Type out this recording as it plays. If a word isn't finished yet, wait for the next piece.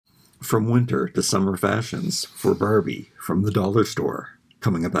From winter to summer fashions for Barbie from the dollar store,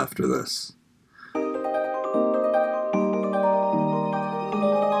 coming up after this.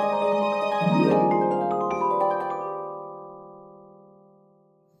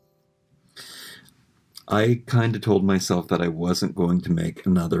 I kind of told myself that I wasn't going to make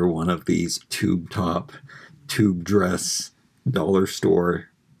another one of these tube top, tube dress, dollar store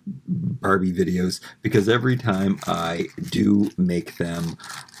Barbie videos, because every time I do make them,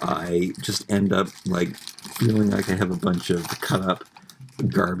 I just end up like feeling like I have a bunch of cut up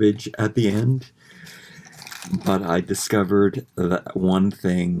garbage at the end. But I discovered that one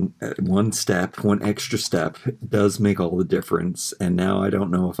thing, one step, one extra step does make all the difference. And now I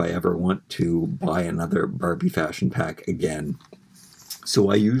don't know if I ever want to buy another Barbie fashion pack again. So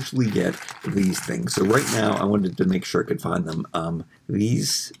I usually get these things. So right now I wanted to make sure I could find them.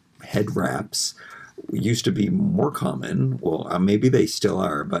 These head wraps used to be more common. Well, maybe they still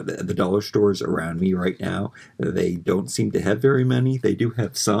are, but the dollar stores around me right now, they don't seem to have very many. They do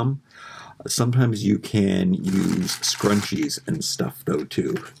have some. Sometimes you can use scrunchies and stuff though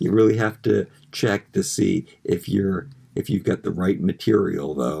too. You really have to check to see if you've got the right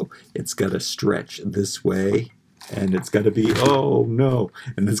material though. It's got to stretch this way, and it's got to be, oh no,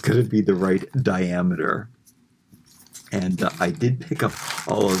 and it's got to be the right diameter. And I did pick up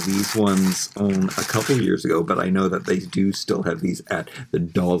all of these ones a couple years ago, but I know that they do still have these at the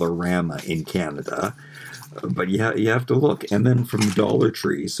Dollarama in Canada. But yeah, you have to look. And then from Dollar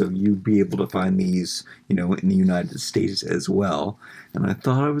Tree, so you'd be able to find these, in the United States as well. And I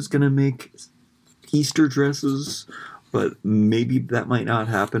thought I was going to make Easter dresses, but maybe that might not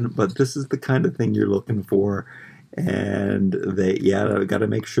happen. But this is the kind of thing you're looking for. And I got to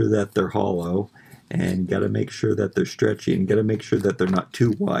make sure that they're hollow, and got to make sure that they're stretchy, and got to make sure that they're not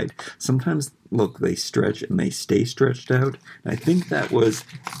too wide. Sometimes, look, they stretch and they stay stretched out. And I think that was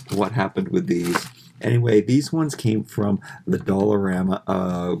what happened with these. Anyway, these ones came from the Dollarama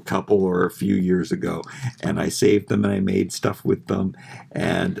a couple or a few years ago, and I saved them and I made stuff with them,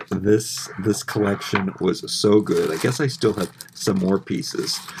 and this collection was so good. I guess I still have some more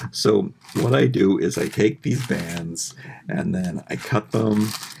pieces. So what I do is I take these bands and then I cut them,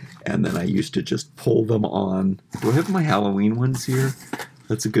 and then I used to just pull them on. Do I have my Halloween ones here?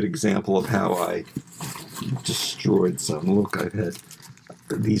 That's a good example of how I destroyed some. Look, I've had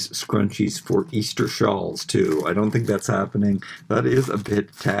these scrunchies for Easter shawls too. I don't think that's happening. That is a bit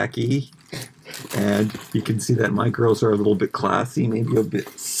tacky, and you can see that my girls are a little bit classy, maybe a bit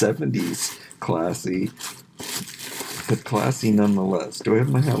 70s classy, but classy nonetheless. Do I have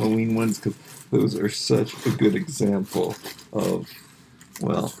my Halloween ones? Because those are such a good example of,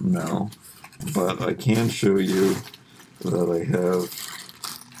 well, no, but I can show you that I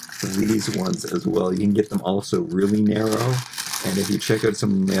have these ones as well. You can get them also really narrow. And if you check out some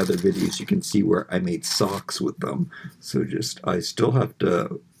of my other videos, you can see where I made socks with them. So I still have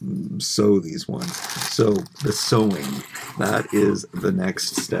to sew these ones. So the sewing, that is the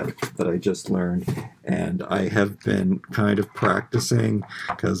next step that I just learned. And I have been kind of practicing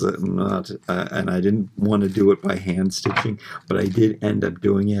because I'm not, and I didn't want to do it by hand stitching, but I did end up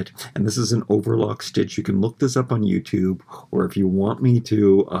doing it. And this is an overlock stitch. You can look this up on YouTube, or if you want me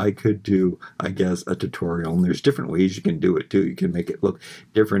to, I could do, I guess, a tutorial. And there's different ways you can do it too. You can make it look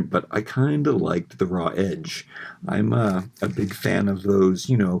different, but I kind of liked the raw edge. I'm a big fan of those,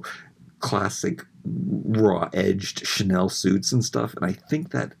 classic raw-edged Chanel suits and stuff, and I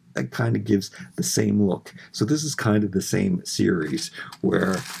think that kind of gives the same look. So this is kind of the same series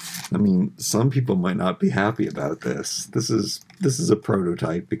where, I mean, some people might not be happy about this. This is a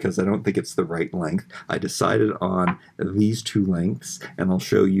prototype because I don't think it's the right length. I decided on these two lengths, and I'll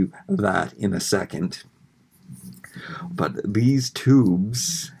show you that in a second. But these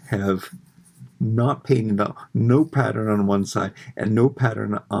tubes have not painted out, no pattern on one side and no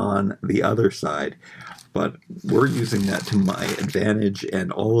pattern on the other side, but we're using that to my advantage,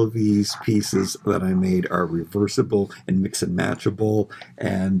 and all of these pieces that I made are reversible and mix and matchable.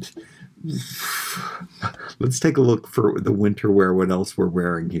 And let's take a look for the winter wear, what else we're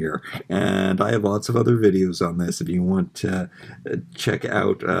wearing here. And I have lots of other videos on this if you want to check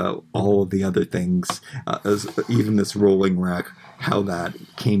out all of the other things, even this rolling rack, how that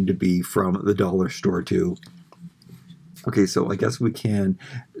came to be from the dollar store too. Okay, so I guess we can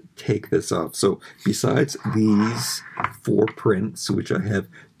take this off. So besides these 4 prints, which I have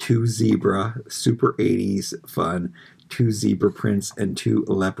 2 zebra, super 80s fun, 2 zebra prints and 2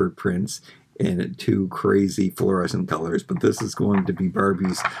 leopard prints in 2 crazy fluorescent colors, but this is going to be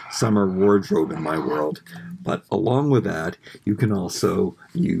Barbie's summer wardrobe in my world. But along with that, you can also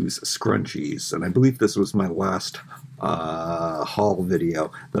use scrunchies, and I believe this was my last haul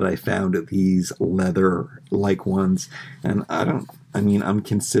video that I found these leather-like ones, and I mean, I'm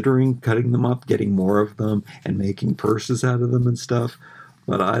considering cutting them up, getting more of them, and making purses out of them and stuff.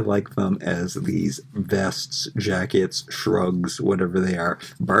 But I like them as these vests, jackets, shrugs, whatever they are.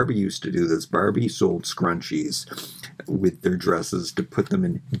 Barbie used to do this. Barbie sold scrunchies with their dresses to put them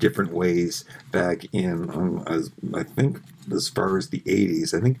in different ways back in, I think, as far as the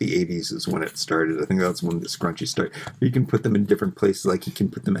 80s. I think the 80s is when it started. I think that's when the scrunchies started. You can put them in different places, like you can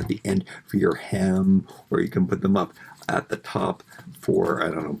put them at the end for your hem, or you can put them up at the top for,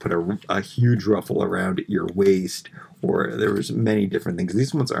 I don't know, put a huge ruffle around your waist, or there was many different things.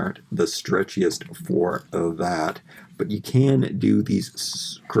 These ones aren't the stretchiest for that, but you can do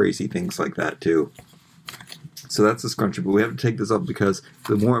these crazy things like that too. So that's the scrunchie, but we have to take this off because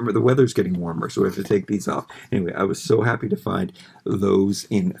the weather's getting warmer, so we have to take these off. Anyway, I was so happy to find those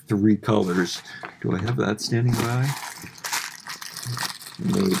in 3 colors. Do I have that standing by?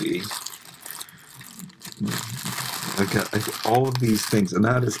 Maybe. I got all of these things, and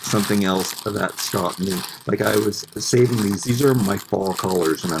that is something else that stopped me. Like, I was saving these. These are my fall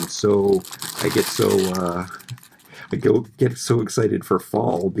colors, and I get so excited for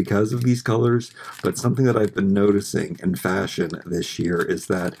fall because of these colors. But something that I've been noticing in fashion this year is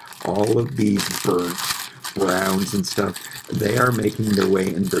that all of these burnt browns and stuff, they are making their way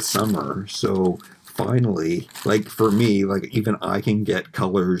into summer. So finally, like for me, like even I can get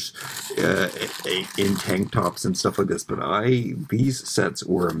colors in tank tops and stuff like this, but these sets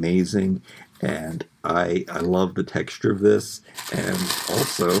were amazing, and I love the texture of this, and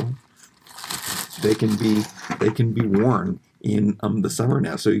also they can be worn in the summer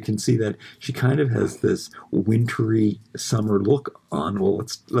now. So you can see that she kind of has this wintry summer look on. Well,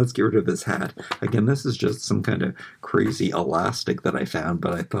 let's get rid of this hat. Again, this is just some kind of crazy elastic that I found,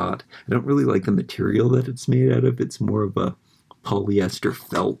 but I thought I don't really like the material that it's made out of. It's more of a polyester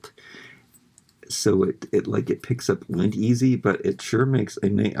felt. So it picks up lint easy, but it sure makes a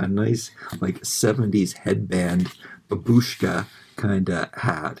nice like 70s headband babushka kind of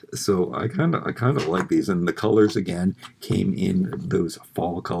hat. So I kind of like these, and the colors again came in those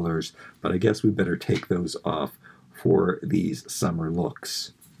fall colors, but I guess we better take those off for these summer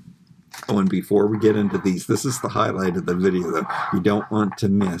looks. Oh, and before we get into these, this is the highlight of the video though. You don't want to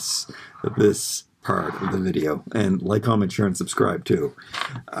miss this part of the video, and like, comment, share, and subscribe too.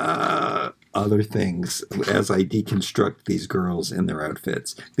 Other things as I deconstruct these girls in their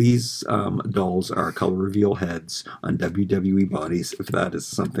outfits. These dolls are color reveal heads on WWE bodies, if that is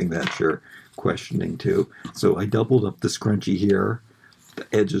something that you're questioning too. So I doubled up the scrunchie here.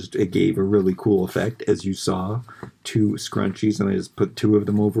 It gave a really cool effect, as you saw. 2 scrunchies, and I just put 2 of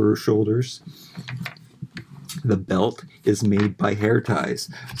them over her shoulders. The belt is made by hair ties.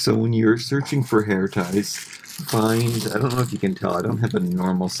 So when you're searching for hair ties, find, I don't know if you can tell, I don't have a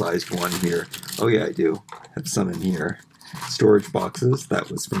normal sized one here. Oh yeah, I do. I have some in here. Storage boxes,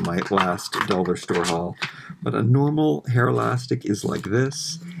 that was from my last dollar store haul. But a normal hair elastic is like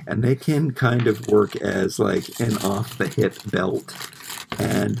this, and they can kind of work as like an off the hip belt.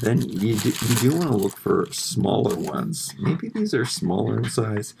 And then you do want to look for smaller ones. Maybe these are smaller in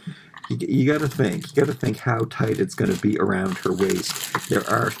size. You got to think how tight it's going to be around her waist. There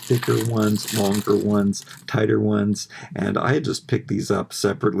are thicker ones, longer ones, tighter ones, and I just picked these up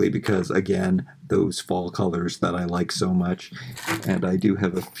separately because, again, those fall colors that I like so much, and I do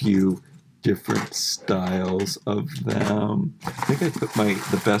have a few different styles of them. I think I put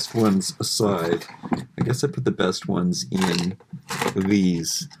the best ones aside. I guess I put the best ones in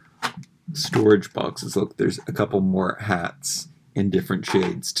these storage boxes. Look, there's a couple more hats in different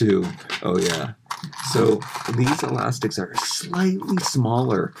shades too. Oh yeah. So these elastics are slightly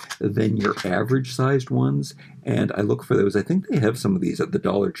smaller than your average sized ones, and I look for those. I think they have some of these at the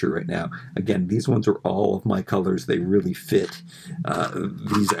Dollar Tree right now. Again, these ones are all of my colors. They really fit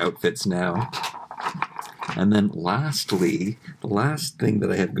these outfits now. And then lastly, the last thing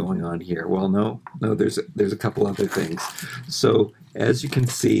that I have going on here, well, no, there's a couple other things. So as you can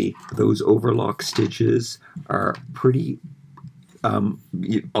see, those overlock stitches are pretty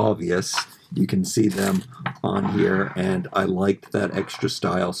obvious. You can see them on here, and I liked that extra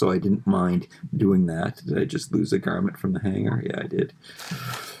style, so I didn't mind doing that. Did I just lose a garment from the hanger? Yeah, I did.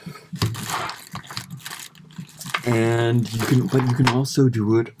 And you can also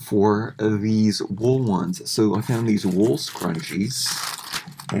do it for these wool ones. So I found these wool scrunchies,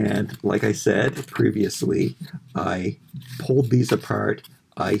 and like I said previously, I pulled these apart.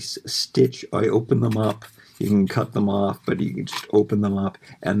 I open them up. You can cut them off, but you can just open them up,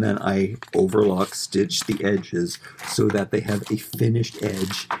 and then I overlock stitch the edges so that they have a finished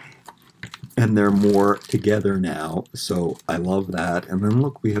edge. and they're more together now, so I love that. And then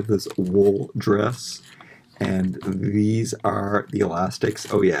look, we have this wool dress, and these are the elastics.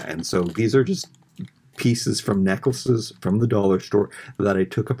 Oh yeah, and so these are just pieces from necklaces from the dollar store that I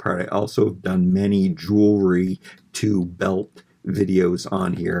took apart. I also have done many jewelry to belt videos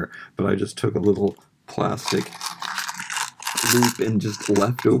on here, but I just took a little plastic loop and just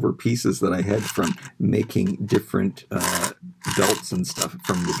leftover pieces that I had from making different belts and stuff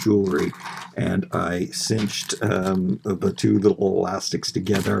from the jewelry, and I cinched the two little elastics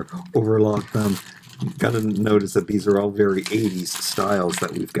together, overlocked them. Got to notice that these are all very 80s styles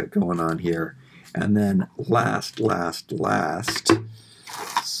that we've got going on here. And then last,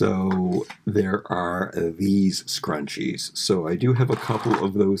 so there are these scrunchies. So I do have a couple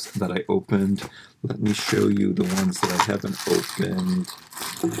of those that I opened. Let me show you the ones that I haven't opened.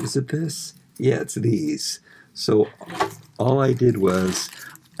 Is it this? Yeah, it's these. So all I did was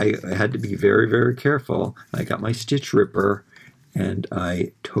I had to be very, very careful. I got my stitch ripper and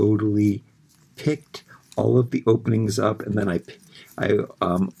I totally picked all of the openings up, and then I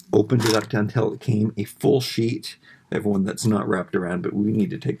opened it up until it came a full sheet. Everyone that's not wrapped around, but we need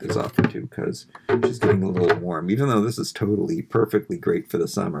to take this off too because it's getting a little warm, even though this is totally perfectly great for the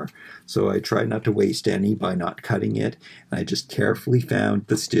summer. So I tried not to waste any by not cutting it, and I just carefully found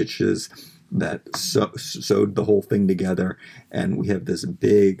the stitches that sewed the whole thing together, and we have this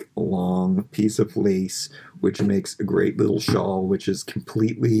big long piece of lace which makes a great little shawl, which is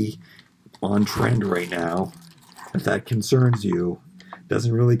completely on trend right now. If that concerns you,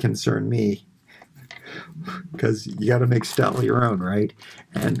 doesn't really concern me, because you got to make style your own, right?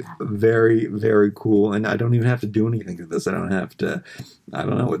 And very, very cool. And I don't even have to do anything to this. I don't have to, I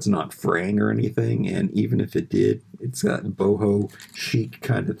don't know, it's not fraying or anything. And even if it did, it's that boho chic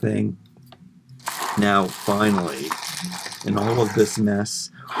kind of thing. Now, finally, in all of this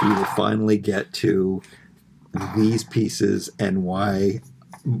mess, we will finally get to these pieces and why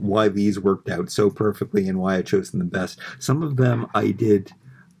these worked out so perfectly and why I chose them the best. Some of them I did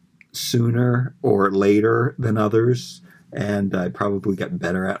sooner or later than others, and I probably got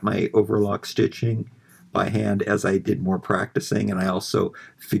better at my overlock stitching by hand as I did more practicing, and I also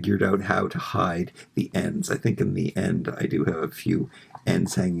figured out how to hide the ends. I think in the end I do have a few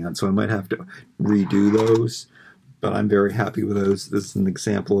ends hanging on, so I might have to redo those, but I'm very happy with those. This is an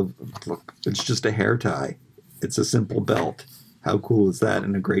example of, look, it's just a hair tie. It's a simple belt. How cool is that,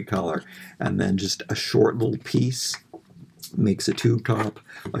 in a great color? And then just a short little piece makes a tube top.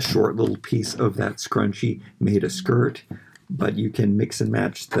 A short little piece of that scrunchie made a skirt, but you can mix and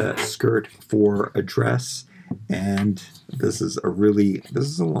match the skirt for a dress. And this is a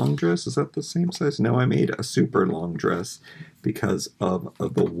long dress. Is that the same size? No, I made a super long dress because of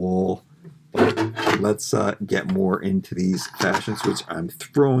the wool. But let's get more into these fashions, which I'm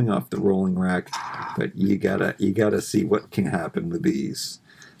throwing off the rolling rack, but you gotta see what can happen with these.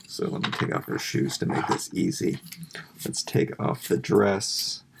 So let me take off her shoes to make this easy. Let's take off the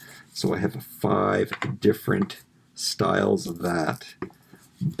dress. So I have 5 different styles of that,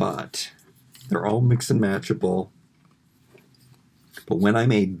 but they're all mix and matchable. But when I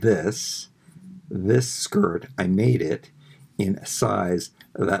made this skirt, I made it in a size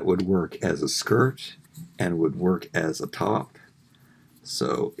that would work as a skirt and would work as a top.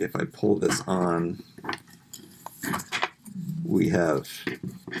 So if I pull this on, we have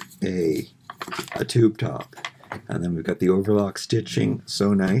a tube top, and then we've got the overlock stitching,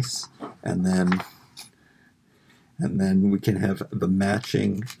 so nice, and then we can have the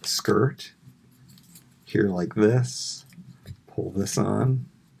matching skirt here like this. Pull this on.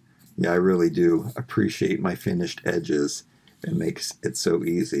 Yeah, I really do appreciate my finished edges. It makes it so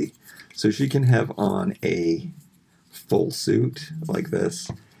easy. So she can have on a full suit like this,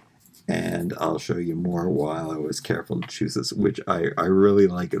 and I'll show you more while I was careful to choose this, which I really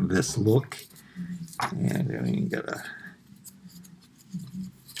like this look. And I mean, you gotta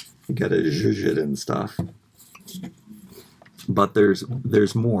zhuzh it and stuff. But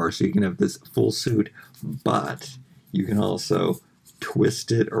there's more, so you can have this full suit, but you can also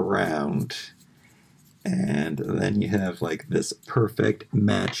twist it around, and then you have like this perfect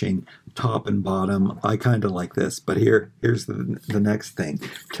matching top and bottom. I kind of like this, but here's the next thing.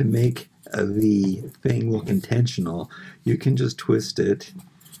 To make the thing look intentional, you can just twist it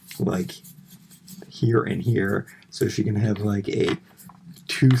like here and here, so she can have like a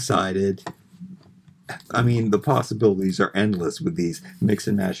two-sided. I mean, the possibilities are endless with these mix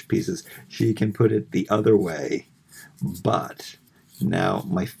and match pieces. She can put it the other way, but now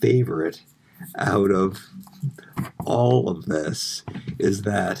my favorite out of all of this is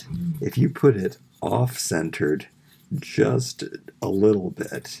that if you put it off-centered just a little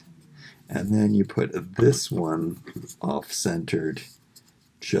bit, And then you put this one off-centered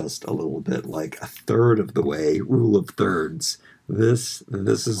just a little bit, like a third of the way, rule of thirds. This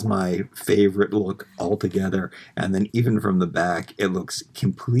is my favorite look altogether. And then even from the back, it looks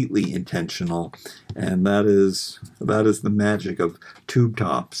completely intentional. And that is the magic of tube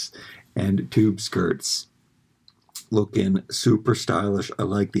tops and tube skirts. Looking super stylish. I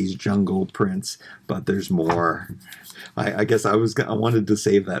like these jungle prints, but there's more. I guess I wanted to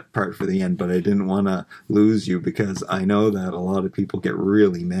save that part for the end, but I didn't want to lose you, because I know that a lot of people get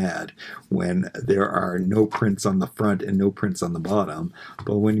really mad when there are no prints on the front and no prints on the bottom.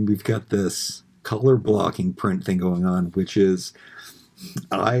 But when we've got this color blocking print thing going on, which is,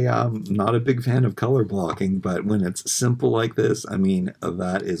 I am not a big fan of color blocking, but when it's simple like this, I mean,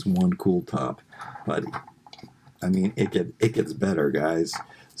 that is one cool top. But I mean, it gets better, guys.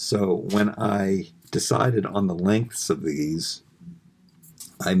 So when I decided on the lengths of these,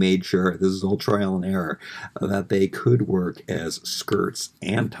 I made sure, this is all trial and error, that they could work as skirts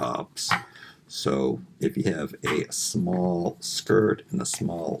and tops. So if you have a small skirt and a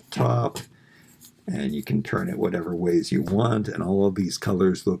small top, and you can turn it whatever ways you want, and all of these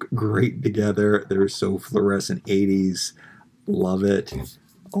colors look great together. They're so fluorescent 80s. Love it.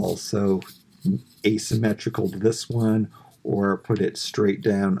 Also asymmetrical to this one, or put it straight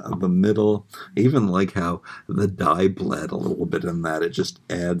down the middle. I even like how the dye bled a little bit in that. It just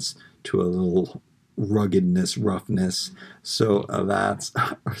adds to a little ruggedness, roughness. So that's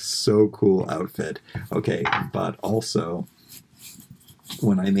a so cool outfit. Okay, but also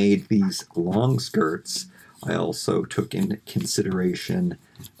when I made these long skirts, I also took into consideration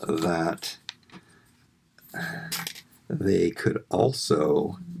that they could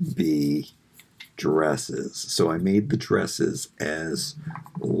also be dresses. So I made the dresses as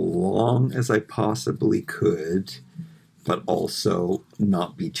long as I possibly could, but also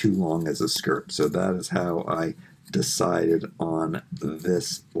not be too long as a skirt. So that is how I decided on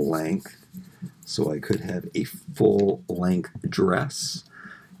this length. So I could have a full length dress,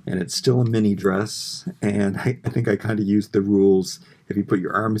 and it's still a mini dress. And I think I kind of used the rules. If you put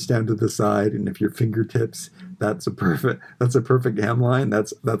your arms down to the side, and if your fingertips, that's a perfect hemline.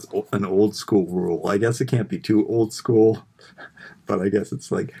 That's an old school rule. I guess it can't be too old school, but I guess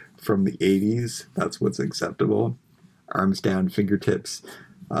it's like from the 80s. That's what's acceptable. Arms down, fingertips.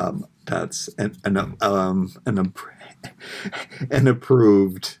 That's an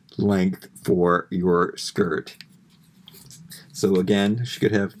approved length for your skirt. So again, she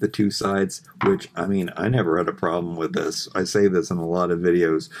could have the two sides, which, I mean, I never had a problem with this. I say this in a lot of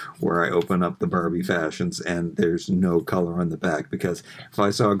videos where I open up the Barbie fashions and there's no color on the back, because if I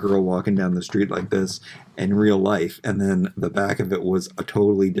saw a girl walking down the street like this in real life and then the back of it was a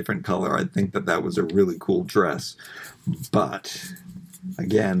totally different color, I'd think that that was a really cool dress. But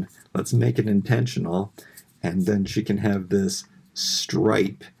again, let's make it intentional, and then she can have this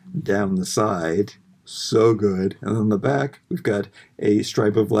stripe down the side. So good. And on the back, we've got a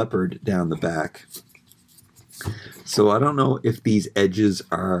stripe of leopard down the back. So I don't know if these edges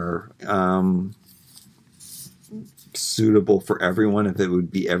are suitable for everyone, if it would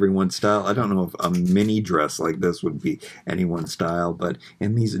be everyone's style. I don't know if a mini dress like this would be anyone's style, but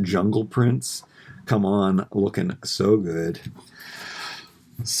in these jungle prints, come on, looking so good.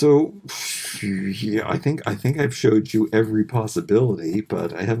 So, yeah, I think I've showed you every possibility,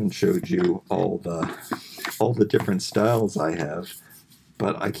 but I haven't showed you all the different styles I have.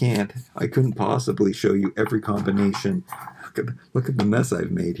 But I couldn't possibly show you every combination. Look at the mess I've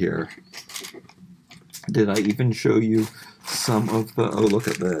made here. Did I even show you some of the, oh, look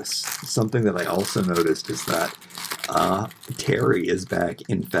at this. Something that I also noticed is that terry is back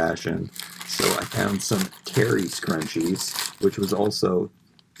in fashion. So I found some terry scrunchies, which was also,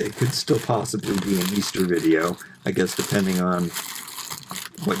 it could still possibly be an Easter video, I guess, depending on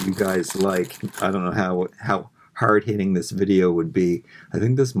what you guys like. I don't know how hard-hitting this video would be. I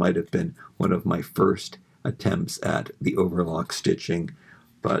think this might have been one of my first attempts at the overlock stitching,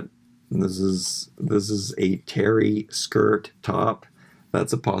 but this is a terry skirt top.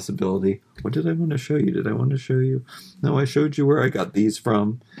 That's a possibility. What did I want to show you? Did I want to show you? No, I showed you where I got these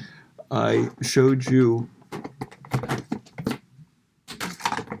from. I showed you,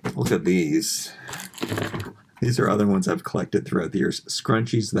 look at these. These are other ones I've collected throughout the years.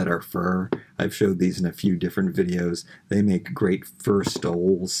 Scrunchies that are fur. I've showed these in a few different videos. They make great fur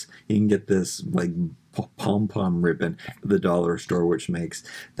stoles. You can get this like pom-pom ribbon at the dollar store, which makes.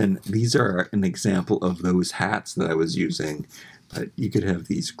 Then these are an example of those hats that I was using. But you could have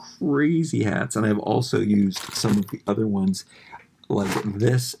these crazy hats. And I've also used some of the other ones like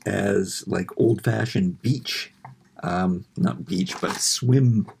this as like old-fashioned beach not beach, but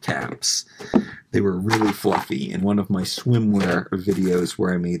swim caps. They were really fluffy in one of my swimwear videos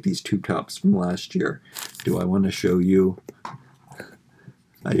where I made these tube tops from last year. Do I want to show you?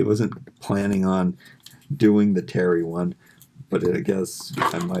 I wasn't planning on doing the terry one, but I guess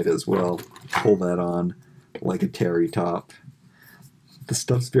I might as well pull that on like a terry top. The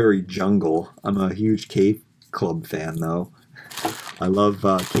stuff's very jungle. I'm a huge cave club fan, though. I love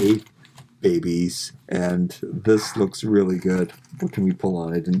cave babies, and this looks really good. What can we pull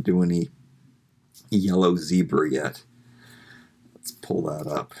on? I didn't do any yellow zebra yet. Let's pull that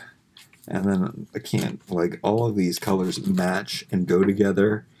up. And then I can't, like, all of these colors match and go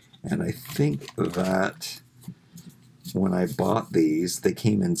together, and I think that when I bought these, they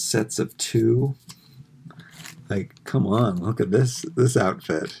came in sets of 2. Like, come on, look at this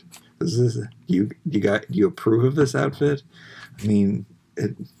outfit. This is do you approve of this outfit? I mean,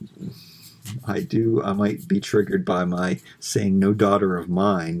 I do. I might be triggered by my saying no daughter of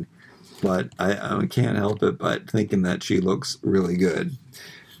mine, but I can't help it but thinking that she looks really good.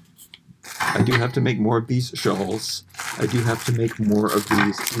 I do have to make more of these shawls. I do have to make more of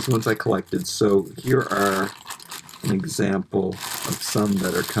these ones I collected. So here are an example of some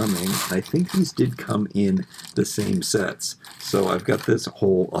that are coming. I think these did come in the same sets. So I've got this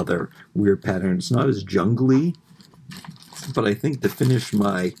whole other weird pattern. It's not as jungly, but I think to finish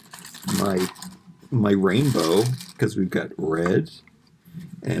my rainbow, because we've got red,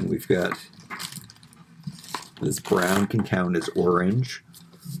 and we've got this brown can count as orange,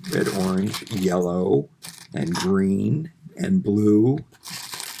 red, orange, yellow, and green, and blue,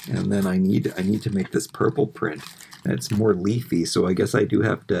 and then I need to make this purple print. And it's more leafy, so I guess I do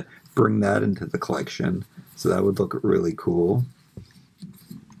have to bring that into the collection. So that would look really cool.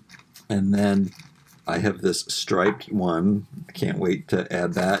 And then I have this striped one. I can't wait to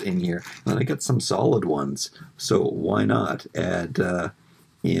add that in here. And then I got some solid ones. So why not add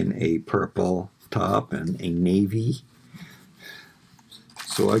in a purple top and a navy.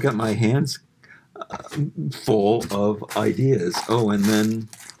 So I got my hands full of ideas. Oh, and then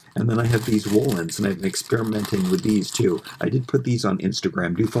I have these woolens, and I've been experimenting with these too. I did put these on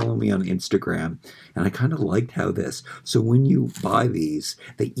Instagram. Do follow me on Instagram. And I kind of liked how this. So when you buy these,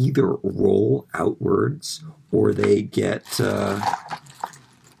 they either roll outwards or they get,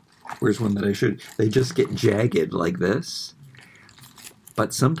 where's one that I should? They just get jagged like this.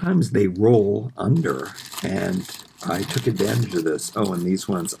 But sometimes they roll under, and I took advantage of this. Oh, and these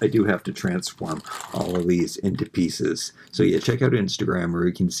ones, I do have to transform all of these into pieces. So yeah, check out Instagram where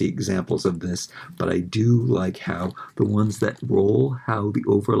you can see examples of this. But I do like how the ones that roll, how the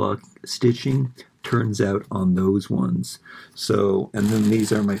overlock stitching turns out on those ones. So, and then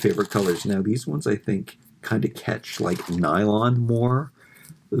these are my favorite colors. Now these ones I think kind of catch like nylon more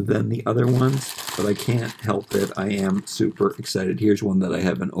than the other ones, but I can't help it. I am super excited. Here's one that I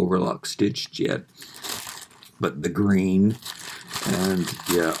haven't overlock stitched yet. But the green, and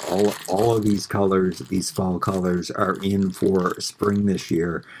yeah, all of these colors, these fall colors, are in for spring this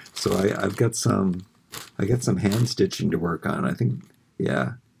year. So I got some hand stitching to work on. I think,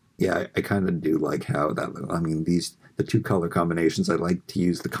 yeah, I kind of do like how that. I mean, the two color combinations. I like to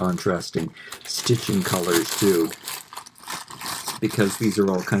use the contrasting stitching colors too, because these are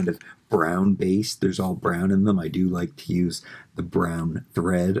all kind of brown based. There's all brown in them. I do like to use the brown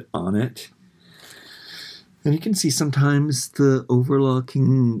thread on it. And you can see sometimes the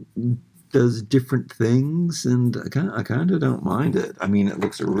overlocking does different things, and I kind of don't mind it. I mean, it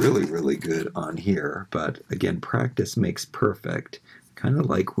looks really, really good on here, but again, practice makes perfect. Kind of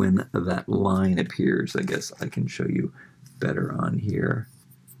like when that line appears. I guess I can show you better on here.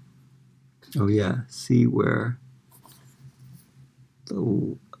 Oh yeah, see where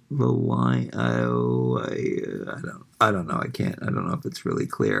the line, oh, I don't know, I don't know if it's really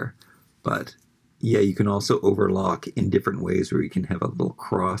clear, but yeah, you can also overlock in different ways where you can have a little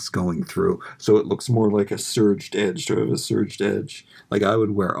cross going through, so it looks more like a serged edge, sort of a serged edge. Like I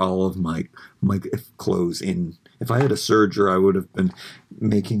would wear all of my clothes in. If I had a serger, I would have been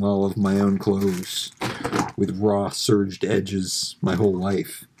making all of my own clothes with raw serged edges my whole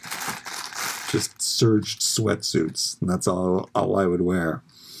life. Just serged sweatsuits, and that's all I would wear.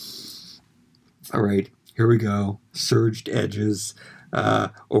 All right, here we go. Serged edges,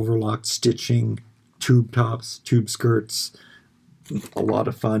 overlocked stitching, tube tops, tube skirts. A lot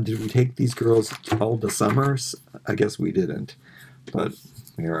of fun. Did we take these girls all to summers? I guess we didn't. But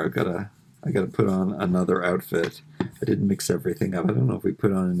here, I gotta put on another outfit. I didn't mix everything up. I don't know if we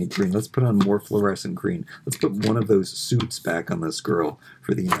put on any green. Let's put on more fluorescent green. Let's put one of those suits back on this girl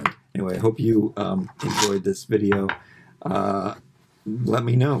for the end. Anyway, I hope you enjoyed this video. let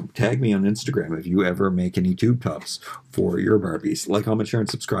me know. Tag me on Instagram if you ever make any tube tops for your Barbies. Like, comment, share, and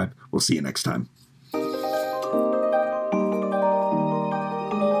subscribe. We'll see you next time.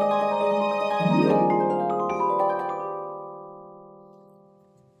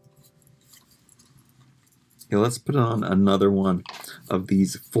 Okay, let's put on another one of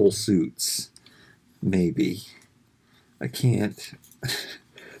these full suits. Maybe. I can't.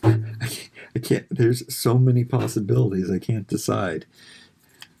 I can't. There's so many possibilities. I can't decide.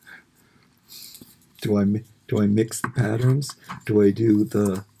 Do I mix the patterns? Do I do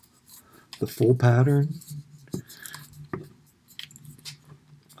the full pattern?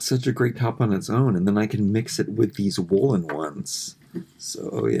 Such a great top on its own, and then I can mix it with these woolen ones.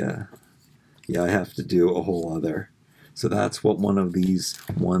 So yeah. Yeah, I have to do a whole other. So that's what one of these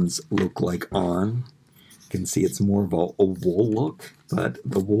ones look like on. You can see it's more of a wool look, but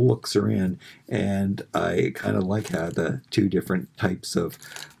the wool looks are in, and I kind of like how the two different types of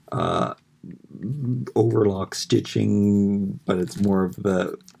overlock stitching, but it's more of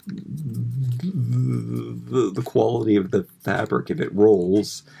the quality of the fabric. If it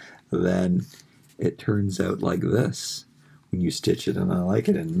rolls, then it turns out like this when you stitch it, and I like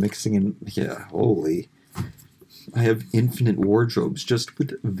it. And mixing in, yeah, holy, I have infinite wardrobes just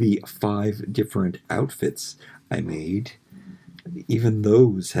with the 5 different outfits I made. Even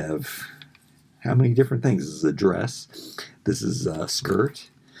those have how many different things? This is a dress, this is a skirt,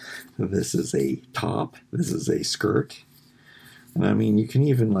 this is a top, this is a skirt, and I mean, you can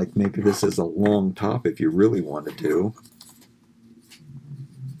even like make this as a long top if you really want to do.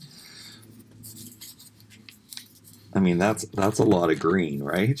 I mean, that's a lot of green,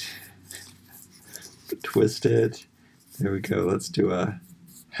 right? Twist it. There we go. Let's do a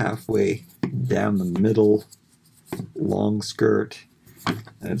halfway down the middle long skirt.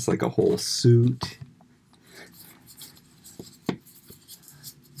 And it's like a whole suit.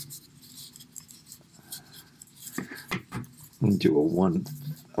 And do a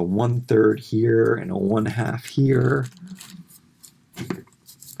 1/3 here and a 1/2 here.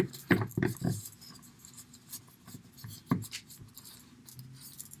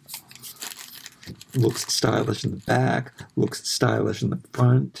 Looks stylish in the back, looks stylish in the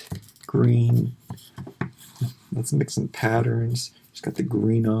front. Green. Let's mix some patterns. Just got the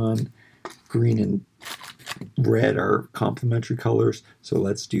green on. Green and red are complementary colors, so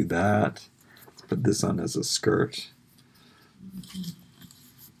let's do that. Let's put this on as a skirt.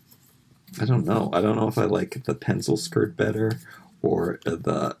 I don't know. I don't know if I like the pencil skirt better or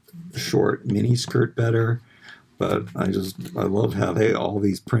the short mini skirt better. But I love how all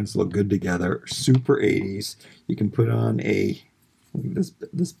these prints look good together. Super 80s. You can put on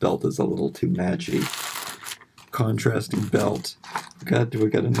this belt is a little too matchy. Contrasting belt. God, do we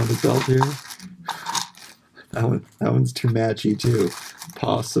got another belt here? That one's too matchy too.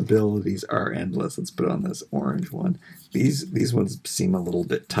 Possibilities are endless. Let's put on this orange one. These ones seem a little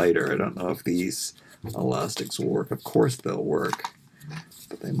bit tighter. I don't know if these elastics will work. Of course they'll work,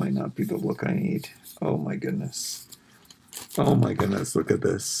 but they might not be the look I need. Oh my goodness. Oh my goodness, look at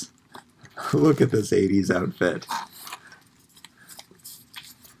this. Look at this 80s outfit.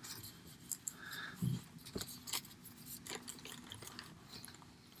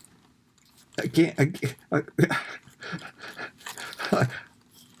 I can't.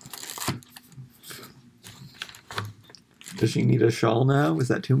 Does she need a shawl now? Is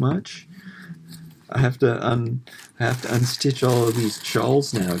that too much? I have to unstitch all of these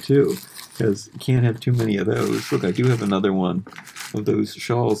shawls now too, because you can't have too many of those. Look, I do have another one of those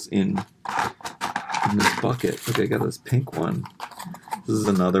shawls in this bucket. Look, I got this pink one. This is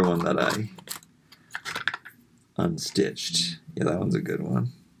another one that I unstitched. Yeah, that one's a good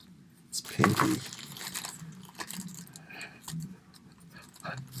one. It's pinky.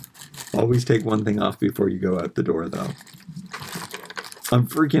 Always take one thing off before you go out the door, though. I'm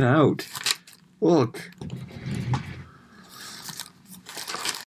freaking out. Look.